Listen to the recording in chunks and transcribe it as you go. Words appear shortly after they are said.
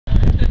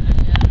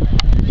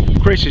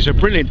Chris, it's a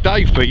brilliant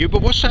day for you,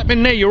 but what's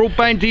happening there? You're all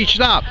bandaged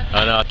up.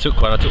 I know, I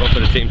took one for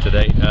the team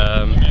today.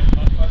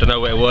 Don't know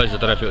what it was, I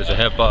don't know if it was a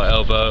headbutt,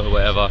 elbow, or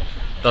whatever.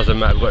 Doesn't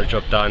matter, we got the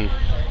job done.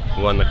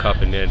 We won the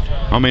cup in the end.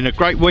 I mean, a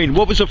great win.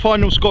 What was the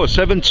final score?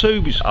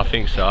 7-2? I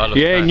think so.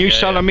 Yeah, New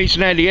Salamis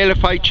now the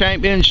LFA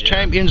champions,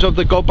 champions of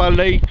the Goba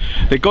League.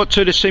 They got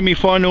to the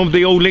semi-final of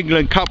the All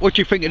England Cup. What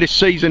do you think of this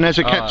season as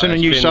a captain of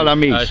New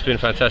Salamis? It's been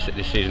fantastic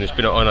this season. It's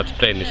been an honour to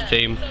play in this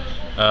team.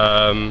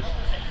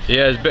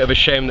 Yeah, it's a bit of a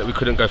shame that we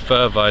couldn't go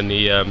further in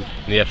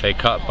the FA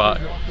Cup, but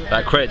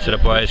credit to the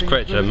boys,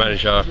 credit to the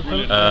manager.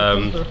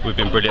 We've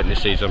been brilliant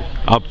this season.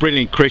 Oh,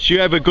 brilliant, Chris. You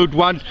have a good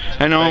one,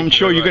 and I'm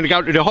sure you're going to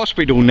go to the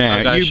hospital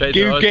now. You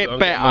get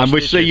better, and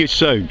we'll see you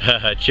soon.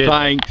 Cheers.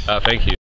 Thanks. Thank you.